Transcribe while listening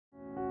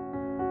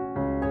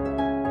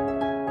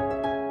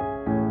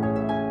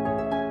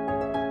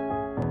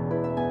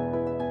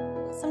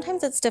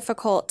sometimes it's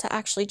difficult to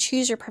actually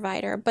choose your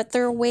provider, but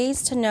there are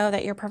ways to know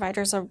that your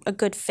provider is a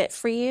good fit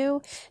for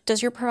you.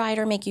 Does your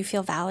provider make you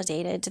feel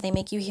validated? Do they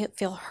make you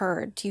feel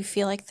heard? Do you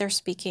feel like they're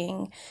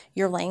speaking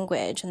your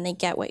language and they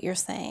get what you're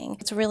saying?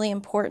 It's really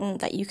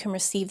important that you can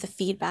receive the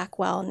feedback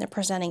well and they're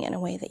presenting it in a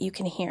way that you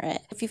can hear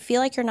it. If you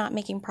feel like you're not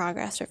making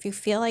progress or if you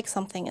feel like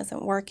something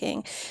isn't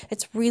working,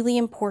 it's really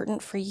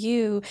important for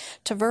you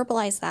to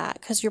verbalize that,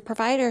 because your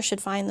provider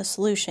should find the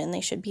solution.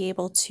 They should be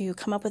able to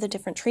come up with a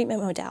different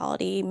treatment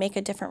modality, make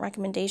a different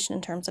recommendation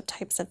in terms of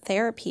types of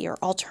therapy or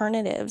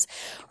alternatives,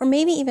 or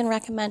maybe even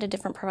recommend a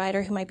different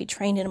provider who might be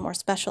trained in a more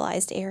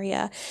specialized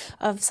area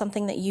of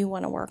something that you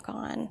want to work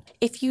on.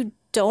 If you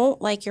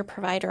don't like your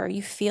provider or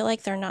you feel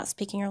like they're not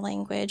speaking your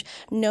language,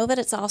 know that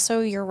it's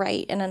also your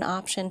right and an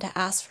option to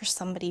ask for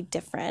somebody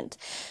different.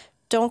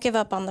 Don't give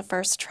up on the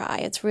first try.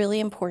 It's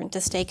really important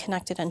to stay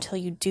connected until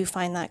you do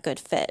find that good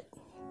fit.